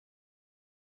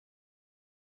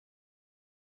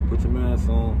Put your mask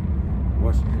on,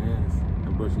 wash your hands,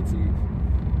 and brush your teeth.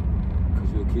 Cause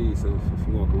you're a kid, so if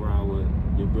you walk around with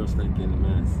your breath stinking in the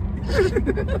mask.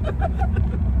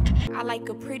 I like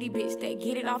a pretty bitch that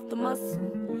get it off the muscle.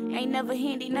 Ain't never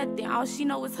handy nothing, all she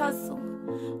know is hustle.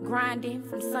 Grinding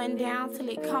from sundown till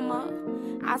it come up.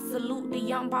 I salute the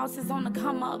young bosses on the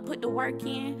come up. Put the work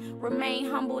in, remain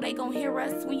humble, they gon' hear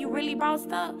us. When you really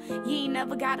bossed up, you ain't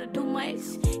never gotta do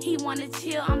much. He wanna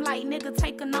chill, I'm like, nigga,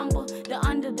 take a number. The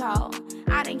underdog,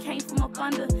 I done came from up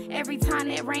under. Every time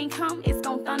that rain come, it's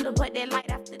gon' thunder. But that light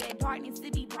after that darkness,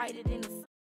 it be brighter than the sun.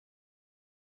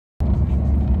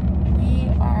 We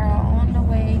are on the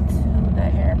way to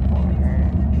the airport.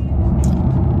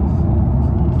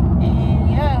 And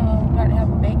yeah, we're about to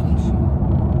have a vacation.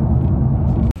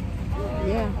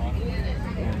 Yeah.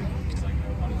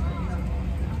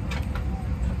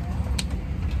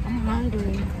 I'm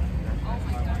hungry.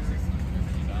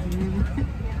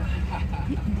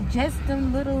 Just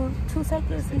them little 2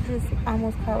 seconds, he just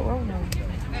almost caught Rona.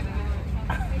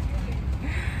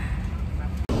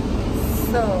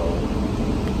 So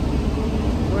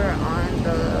we're on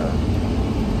the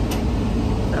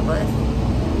bus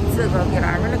to go get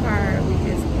our rental car. We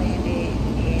just landed,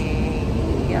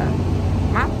 and yeah,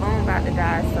 my phone about to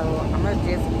die, so I'm gonna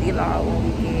just vlog when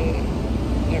we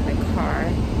get in the car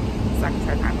so I can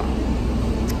turn my phone.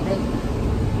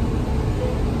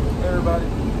 Hey everybody.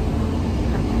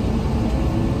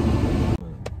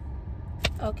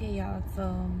 Okay, y'all, so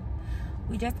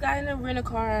we just got in the rental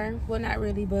car. Well, not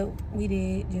really, but we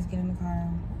did just get in the car.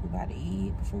 We about to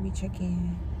eat before we check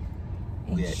in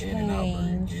and change. In and out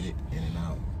burger. Get it in and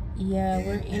out. Yeah,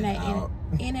 we're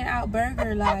in and out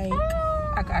burger. Like,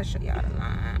 I gotta show y'all the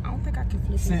line. I don't think I can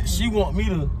flip it. Since she want me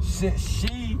to,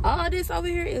 all this over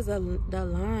here is the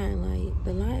line. Like,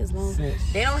 the line is long. They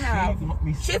don't have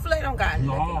Chick-fil-A don't got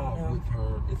nothing on them. With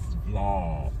her, it's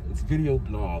vlog. It's video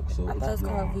blog. So I thought it's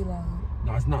called vlog.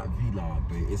 No, it's not vlog,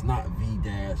 but it's not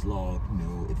v-log.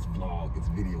 No, it's vlog. It's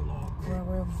video log. Well,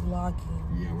 we're vlogging.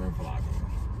 Yeah, we're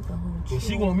vlogging. So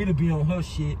she want me to be on her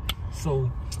shit. So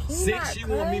since she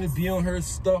want me to be on her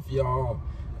stuff, y'all,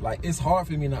 like, it's hard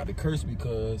for me not to curse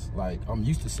because, like, I'm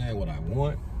used to saying what I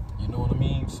want. You know what I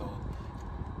mean? So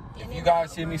if you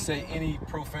guys hear me say any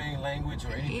profane language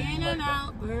or anything in and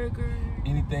out burger,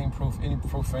 any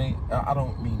profane, I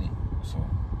don't mean it. So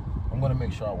I'm gonna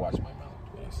make sure I watch my mouth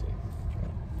what I say.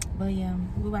 But yeah,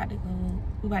 we about to go.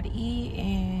 We about to eat,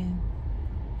 and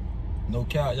no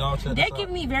cap, y'all. That give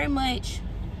me very much,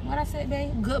 what I said,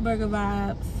 babe? Good burger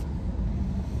vibes.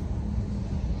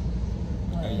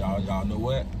 Hey, y'all know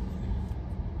what?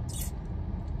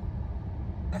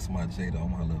 That's my Jada,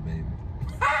 my little baby.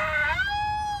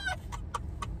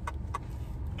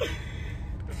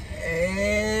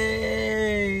 Hey.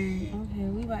 Okay,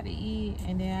 we about to eat,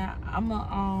 and then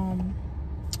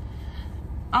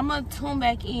I'ma tune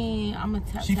back in. I'ma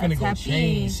tap in. She finna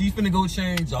go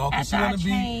change, y'all. Cause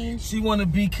she wanna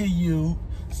be Caillou.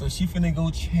 So she finna go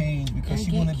change because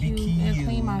she wanna be Caillou. And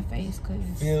clean my face, cause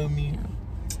feel me. Yeah.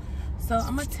 So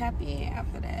I'ma tap in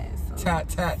after that. So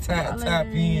tap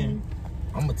in.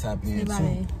 I'ma tap in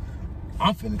too.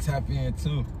 I'm finna tap in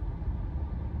too.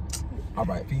 All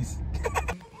right, peace.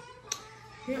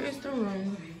 Here is the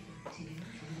room.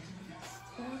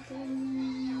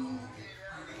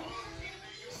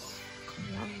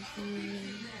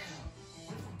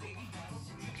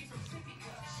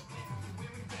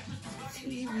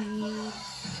 TV.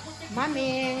 My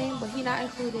man, but he not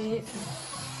included.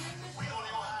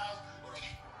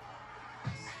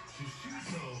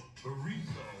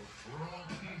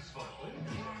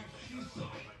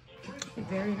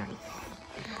 Very nice.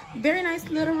 Very nice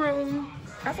little room.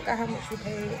 I forgot how much we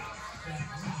paid.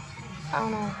 I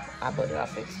don't know. I put it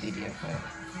off Expedia, but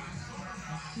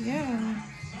yeah.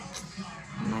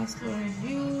 Nice little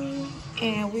view.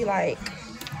 And we like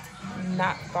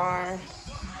not far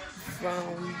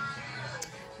from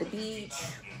the beach.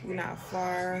 We're not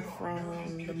far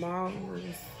from the malls.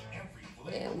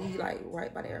 And we like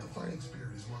right by the airport.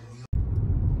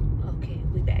 Okay,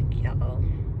 we back, y'all.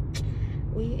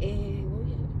 We in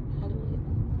Hollywood.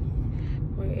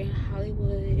 We're in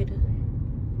Hollywood.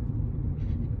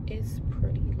 It's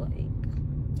pretty, like,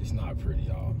 it's not pretty,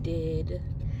 y'all. Dead.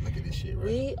 Look at this shit, right?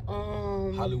 We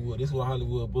Hollywood. This is what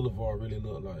Hollywood Boulevard really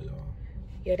look like, y'all.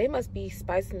 Yeah, they must be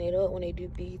spicing it up when they do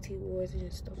BET Awards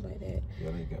and stuff like that.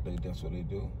 Yeah, that's what they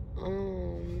do.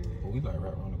 But we like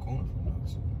right around the corner from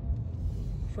us.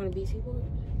 From the BET Awards?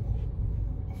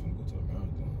 I'm finna go to the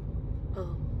marathon.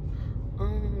 Oh.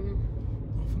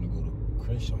 I'm finna go to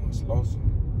Crenshaw and Slauson.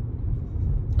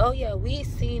 Oh yeah, we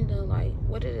seen the, like,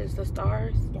 what it is, the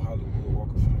stars? The Hollywood Walk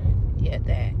of Fame. Yeah,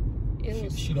 that.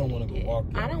 She don't want to go walk.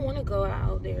 I don't want to go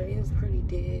out there. It was pretty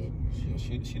dead.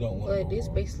 She don't want to. But this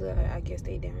basically, I guess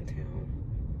they downtown.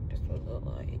 That's what it look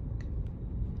like.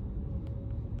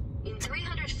 In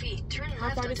 300 feet, turn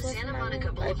left onto this Santa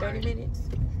Monica Boulevard. Like 30 minutes.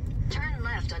 Turn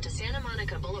left onto Santa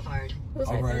Monica Boulevard. It was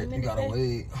All like right, 30 minutes. you gotta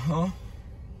wait, huh?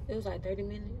 It was like 30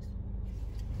 minutes.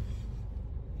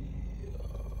 Yeah.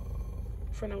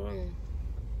 From the room.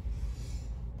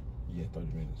 Yeah, 30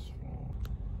 minutes.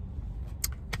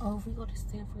 Oh, if we go to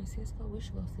San Francisco, we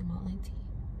should go see my auntie.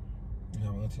 You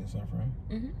have an auntie in San Fran?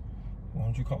 Mm-hmm. Why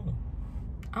don't you call her?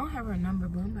 I don't have her number,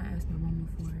 but I'm gonna ask my mama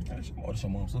for it. Yeah, she more than your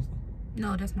mom's sister.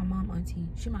 No, that's my mom auntie.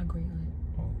 She my great aunt.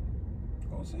 Oh,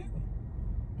 go see her.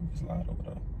 You can slide over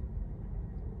there.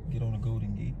 Get on the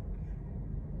Golden Gate.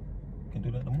 You can do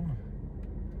that tomorrow.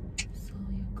 So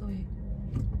yeah, go ahead.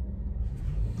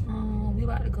 We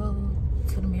about to go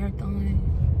to the marathon.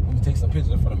 I'm gonna take some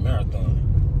pictures for the marathon.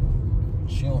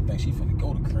 She don't think she finna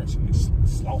go to Crunch and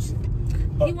Slauson.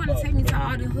 He wanna take me to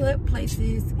all the hood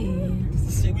places and This is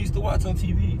the shit we used to watch on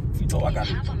TV. You know I got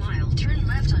half a mile, turn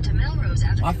left onto Melrose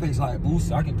Avenue. My face like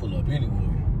Boosie, I can pull up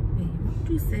anywhere. man, why would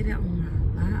you say that on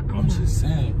my I'm just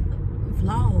saying.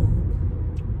 vlog?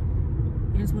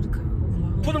 That's what it's called,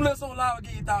 vlog. Put them lips on live and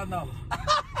give you $1,000.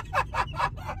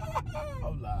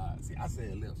 I'm lying. See, I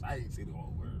said lips. I ain't say the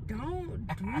whole word. Don't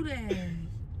do that.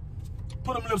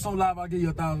 Put them lips on live, I'll give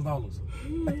you $1,000.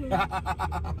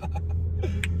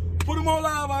 Put them on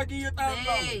live, I'll give you $1,000.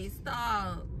 Hey,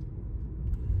 stop.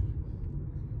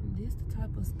 This the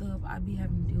type of stuff I be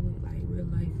having to deal with, like real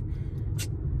life.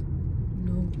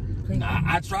 Nah,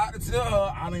 I tried to tell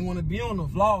her I didn't want to be on the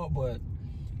vlog, but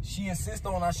she insists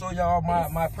on I show y'all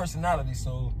my personality.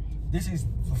 So this is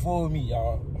for me,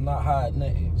 y'all. I'm not hiding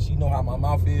nothing. She know how my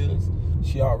mouth is.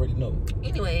 She already know.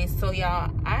 Anyway, so y'all,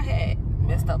 I had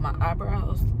messed up my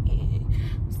eyebrows, and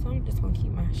so I'm just gonna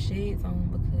keep my shades on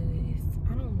because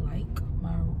I don't like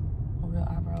my real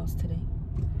eyebrows today.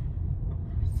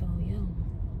 So yeah,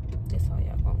 that's all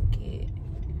y'all gonna get.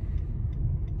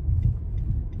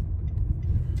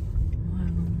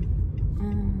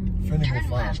 Turn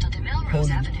left onto Melrose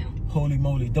Avenue. Holy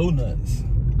moly donuts.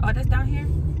 Oh, that's down here?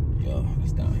 Yeah,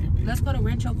 it's down here, baby. Let's go to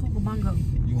Rancho Cucamonga.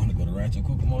 You want to go to Rancho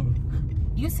Cucamonga?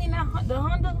 You seen that, the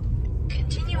Honda?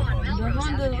 Continue on Melrose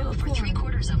Avenue for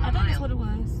 3/4 of a I think that's mile. what it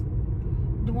was.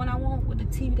 The one I want with the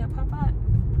TV that pop out.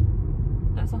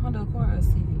 That's a Honda Accord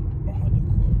TV. A Honda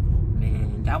Accord.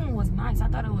 Man, that one was nice. I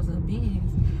thought it was a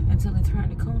Benz until it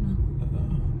turned the corner.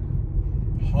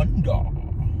 Honda.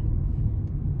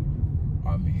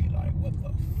 I mean, like, what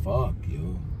the fuck,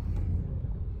 yo?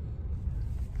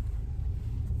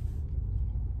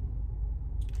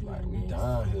 Like, we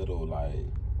down here, though. Like,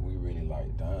 we really,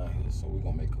 like, down here. So, we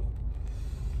gonna make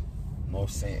a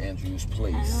North St. Andrews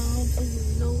place. How do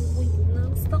you know we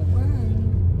love someone?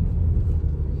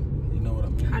 You know what I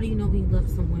mean? How do you know when you love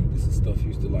someone? This is stuff you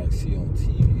used to, like, see on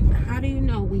TV. Like, How do you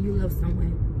know when you love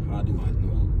someone? how do I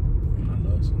know when I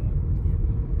love someone?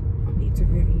 I need to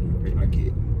hear you. I get,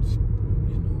 you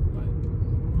know, like,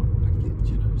 I get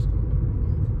jitters.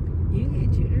 You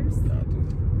get jitters? Yeah, I do.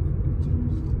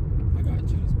 I got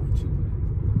jitters about you.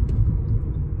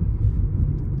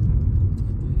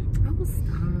 Oh,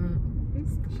 stop.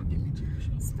 She give me jitters.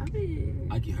 Stop it.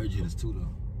 I get her jitters too,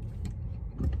 though.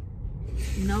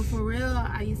 No, for real,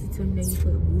 I used to tell him that he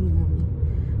put voodoo on me.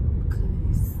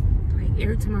 Because, like,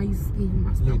 every time I used to see him,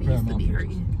 my stomach used to be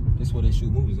hurting. This is where they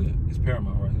shoot movies at. It's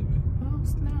Paramount right here, man. Oh,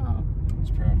 snap.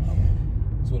 It's Paramount.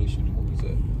 That's where they shoot the movies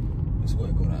at. This is where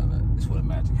it go down at. This is where the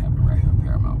magic happen right here.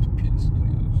 Paramount Pit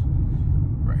Studios.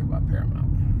 Right here by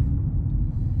Paramount.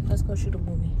 Let's go shoot a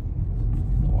movie.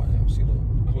 No, I am. See, look.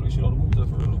 That's where they shoot all the movies at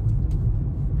for real.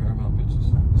 Paramount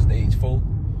Pictures. Stage 4.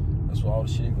 That's where all the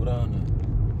shit go down there.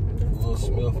 Will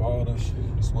Smith, all that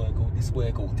shit. This is where it go. This is where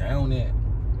it go down at.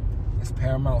 It's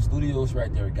Paramount Studios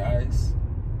right there, guys.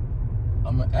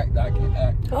 I'm an actor. I can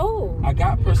act. Oh. I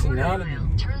got personality.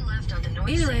 Turn left onto North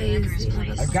St. Anyways, Andrews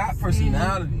Place. I got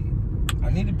personality. I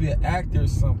need to be an actor or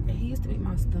something. He used to make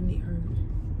my stomach hurt.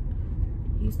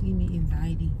 He used to give me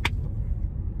anxiety.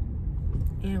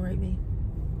 And right me.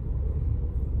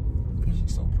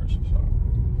 She's so precious, y'all.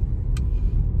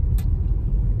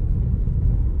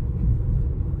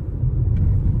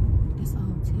 This a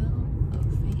hotel or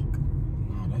fake?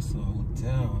 No, that's a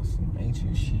hotel. Some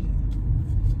ancient shit.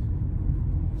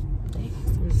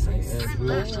 Turn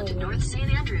left onto North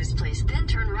St. Andrews Place, then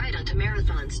turn right onto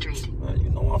Marathon Street. Man, you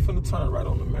know I'm finna turn right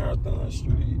on the Marathon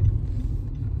Street.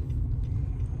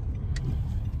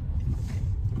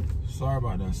 Sorry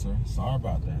about that, sir. Sorry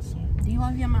about that, sir. Do you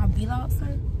want to be on my vlog,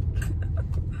 sir?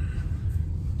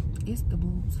 It's the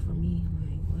boobs for me.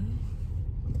 Like, what?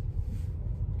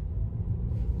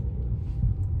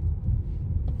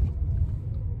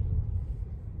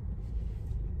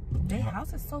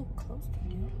 house is so close to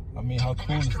you. I mean, how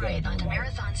cool is Next that? right onto Like,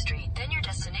 Marathon Street, then your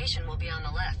destination will be on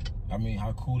the left. I mean,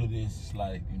 how cool it is. It's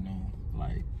like, you know,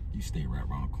 like you stay right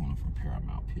around the corner from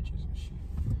Paramount Pictures and shit.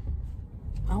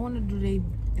 I want to do they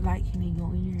like can they go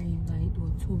in here and like do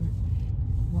a tour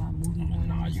while a movie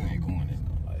going on? Nah, you ain't going in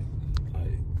though. Like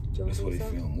that's where they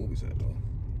film movies at though.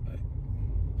 Like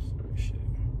shit.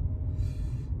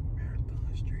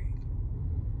 Marathon Street.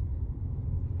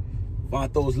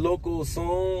 Find those local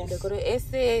songs. They go to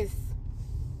SS.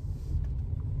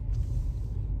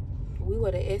 We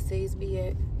where the essays be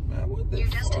at. Man, what the Your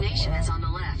fuck, destination man? is on the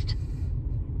left.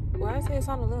 Why I say it's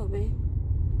on the left, babe?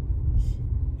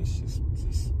 It's just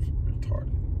retarded.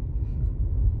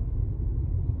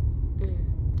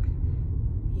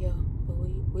 Yeah, but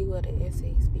we where the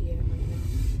essays be at right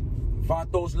now.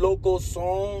 Find those local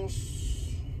songs.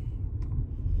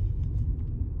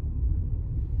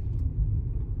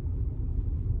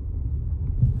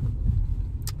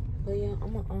 But yeah,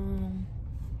 I'ma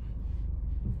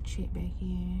check back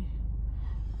in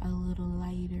a little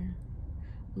later.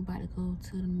 We about to go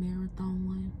to the marathon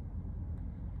one.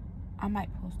 I might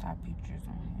post our pictures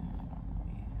on here. I don't know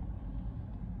yet.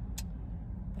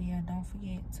 But yeah, don't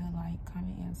forget to like,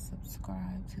 comment, and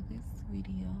subscribe to this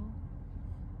video.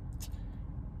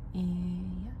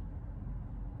 And yeah,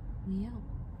 we out.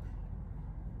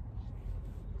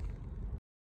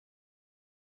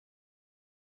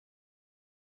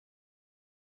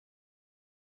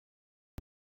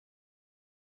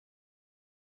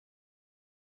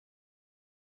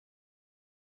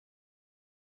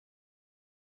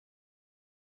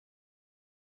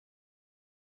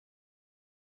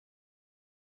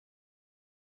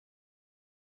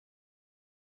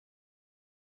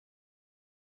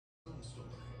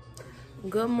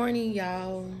 Good morning,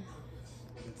 y'all.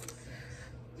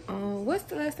 What's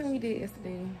the last thing we did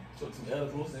yesterday? Took some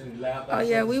edibles and laughed. Oh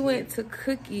yeah, we went to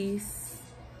Cookies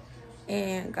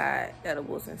and got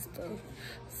edibles and stuff.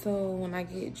 So when I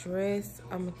get dressed,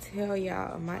 I'm gonna tell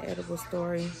y'all my edible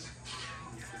story.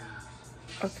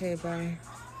 Okay, bye.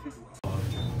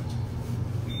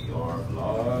 We are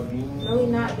vlogging. No, we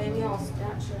not, baby. On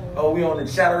Snapchat. Oh, we on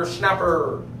the Chatter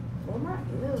Snapper. Oh my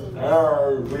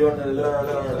God. We on the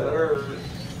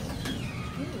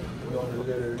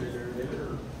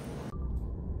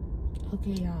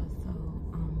Okay, y'all, so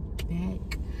I'm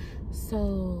back. So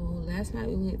last night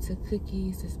we went to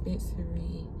Cookies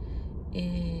dispensary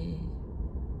and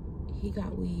he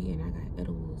got weed and I got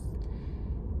edibles.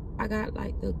 I got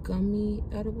like the gummy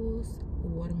edibles,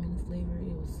 watermelon flavor.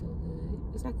 It was so good.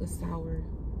 It's like a sour,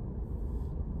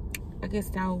 I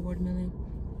guess sour watermelon.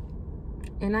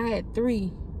 And I had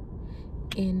 3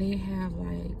 and they have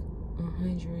like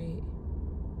 100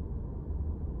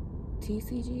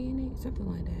 TCG in it, something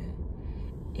like that.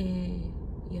 And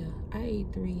yeah, I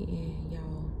ate 3 and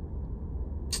y'all,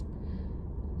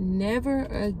 never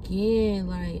again.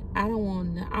 Like I don't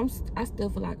want to, I still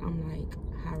feel like I'm like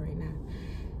high right now,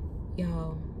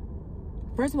 y'all.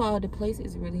 First of all, the place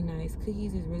is really nice.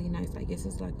 Cookies is really nice. I guess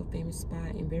it's like a famous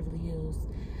spot in Beverly Hills.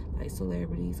 Like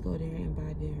celebrities go there and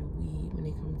buy their weed when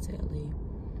they come to LA.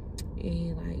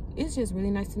 And like it's just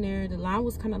really nice in there. The line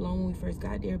was kind of long when we first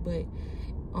got there, but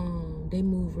they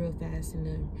move real fast in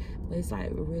there. But it's like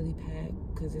really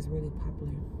packed because it's really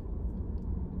popular.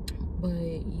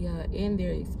 But yeah, and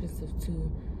they're expensive too.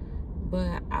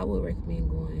 But I would recommend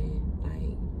going.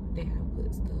 Like they have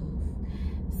good stuff.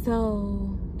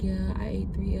 So yeah, I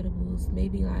ate 3 edibles.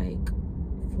 Maybe like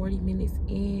 40 minutes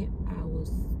in, I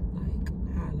was like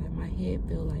high. Like my head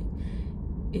felt like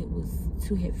it was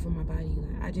too heavy for my body.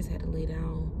 Like I just had to lay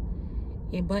down.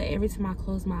 And but every time I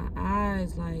closed my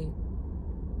eyes, like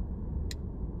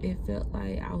it felt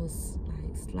like I was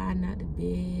like sliding out the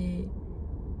bed.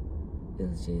 It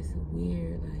was just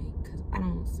weird, like, cause I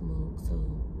don't smoke, so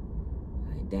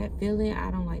like that feeling, I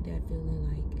don't like that feeling.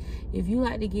 Like if you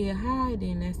like to get high,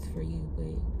 then that's for you,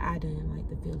 but I didn't like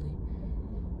the feeling.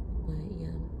 But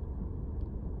yeah,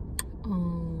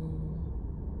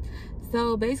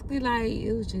 so basically, like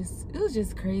it was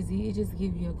just crazy. It just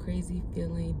gives you a crazy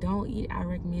feeling. Don't eat. I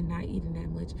recommend not eating that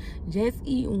much. Just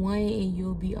eat 1 and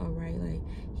you'll be all right. Like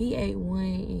he ate 1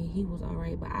 and he was all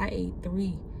right, but I ate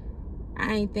 3.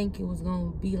 I ain't think it was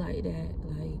gonna be like that.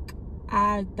 Like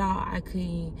I thought I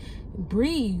couldn't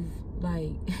breathe.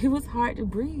 Like it was hard to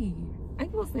breathe. I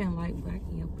keep on saying like, but I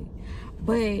can't help it.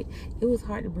 But it was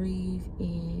hard to breathe,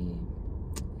 and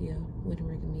yeah, wouldn't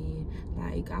recommend.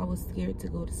 Like I was scared to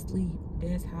go to sleep.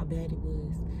 That's how bad it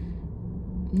was.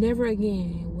 Never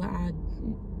again will I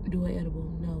do an edible.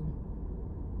 No.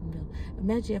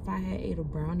 Imagine if I had ate a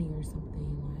brownie or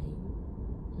something.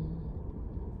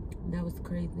 Like that was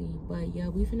crazy. But yeah,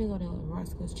 we finna go to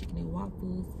Roscoe's Chicken and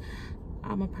Waffles.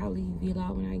 I'ma probably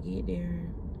vlog when I get there.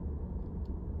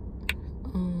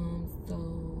 So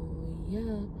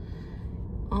yeah.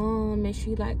 Make sure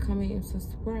you like, comment, and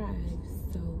subscribe.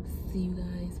 So see you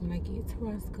guys when I get to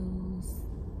Roscoe's.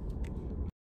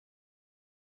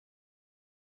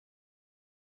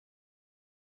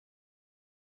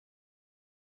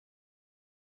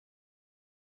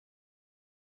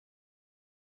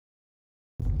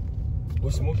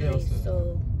 What's smoking house?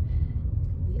 So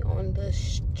we on the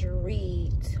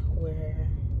street where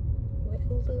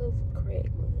who live?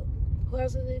 Craig live. Who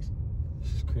house is this?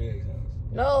 This is Craig's house.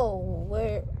 No,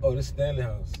 where? Oh, this Stanley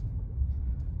house.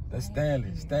 That's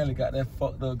Stanley. Stanley got that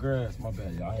fucked up grass. My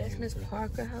bad, y'all. That's Miss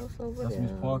Parker house over That's there.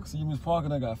 Miss Parker. See, Miss Parker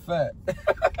done got fat.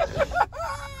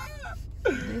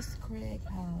 This Craig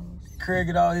house. Craig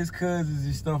and all his cousins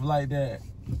and stuff like that.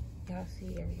 Y'all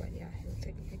see everybody out here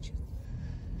taking pictures.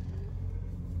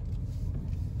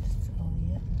 So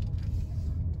yeah,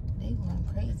 they going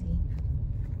crazy.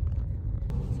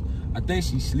 I think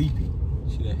she's sleepy.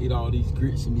 She done ate all these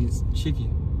grits and these chicken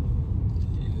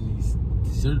and these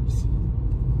desserts,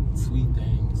 sweet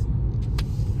things,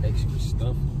 extra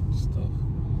stuff.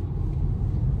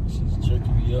 She's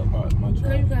jerking me up by my drive.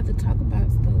 Girl, you got to talk about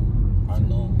stuff. I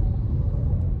know.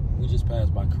 We just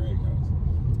passed by Craig's house.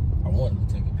 I wanted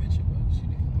to take a picture, but she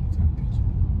didn't want to take a picture.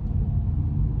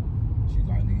 She's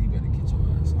like, nigga, you better get your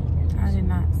ass out of my house. I did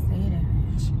not say that.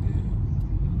 Yes, she did.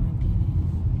 I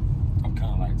didn't. I'm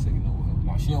kind of like taking over her.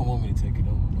 Now, she don't want me to take it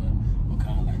over, but I'm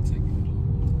kind of like taking it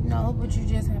over. No, but you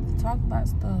just have to talk about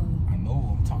stuff. I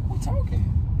know, we're talking.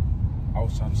 I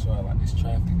was trying to show her like this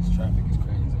traffic is crazy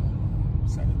on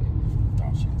Saturday.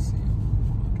 Y'all should see it.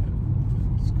 Look at it.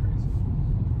 It's crazy.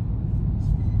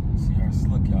 See how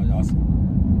slick y'all see.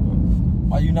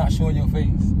 Why you not showing your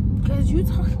face? Cause you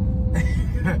talking.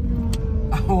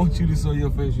 I want you to show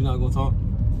your face. You're not gonna talk?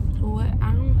 What?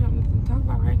 I don't have nothing to talk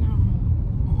about right now.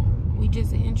 We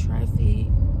just in traffic,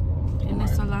 and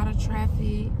there's a lot of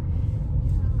traffic.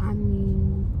 I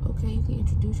mean, okay, you can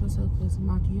introduce yourself because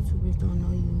my YouTubers don't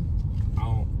know you.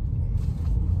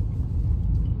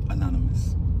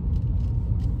 Anonymous.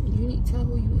 You need to tell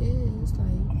who you is. Like,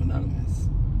 I'm anonymous.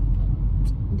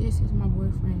 this is my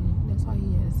boyfriend. That's all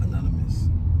he has to say. Anonymous.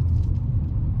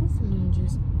 I'm finna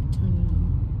just turn it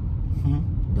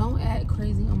on. Don't act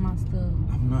crazy on my stuff.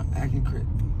 I'm not acting crazy.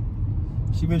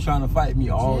 She been trying to fight me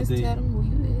all just day. Just tell them who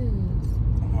you is.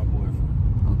 I'm my boyfriend.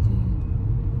 Okay.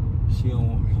 She don't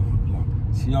want me on her block.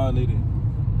 See y'all later.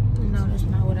 No, that's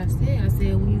not what I said. I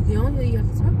said when you get on here, you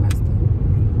have to talk about stuff.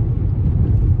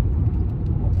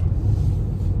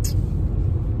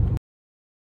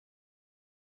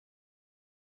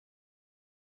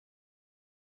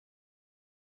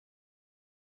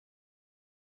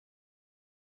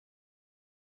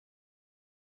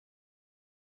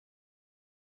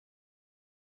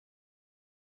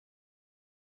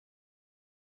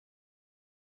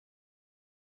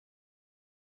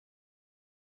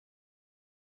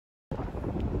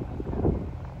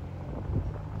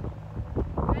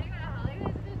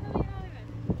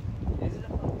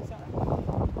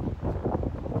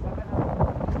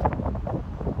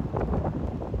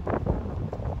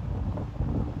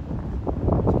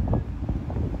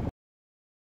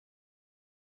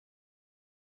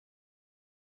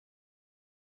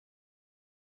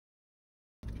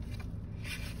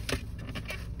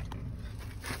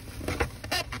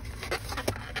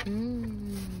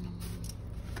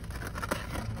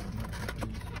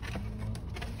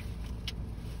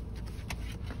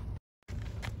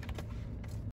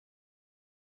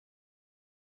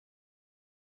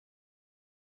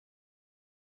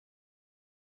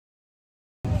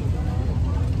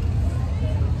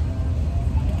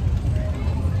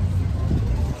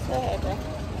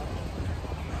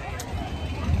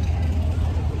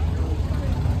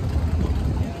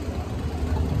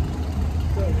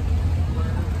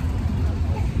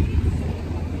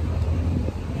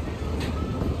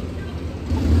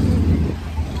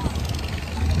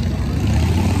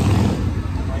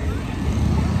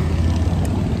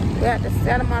 We're at the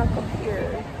Santa Monica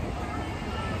Pier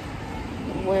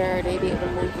where they did the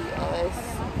movie Us.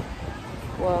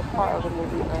 Well, part of the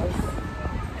movie Us.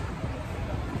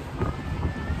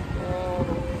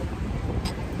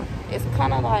 It's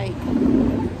kind of like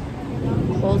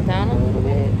closed down a little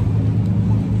bit.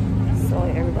 So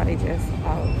everybody just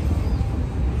out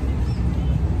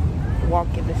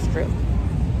walking the strip.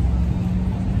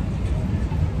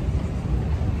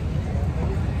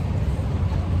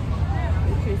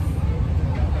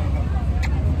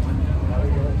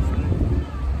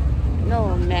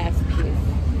 No, mass kiss.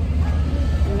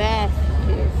 Mass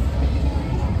kiss.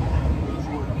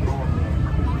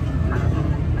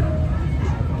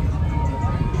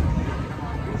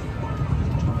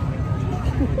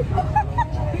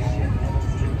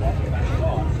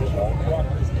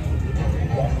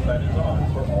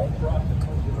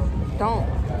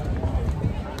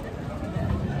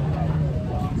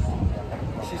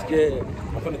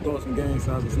 up some gang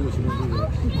signs and see what she gonna do.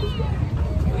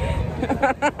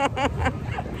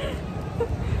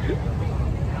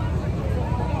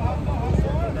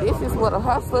 This is what a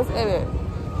hustler's at.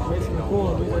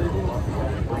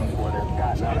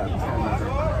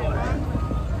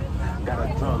 Got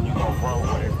a drum, you gon' roll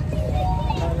with it.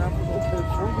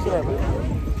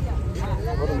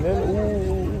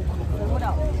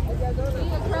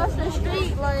 Across the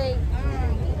street, like.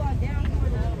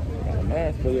 Got a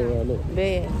mask for you, look.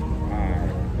 Bad.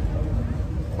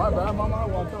 My bad, mama. I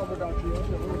want to talk about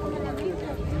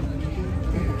you.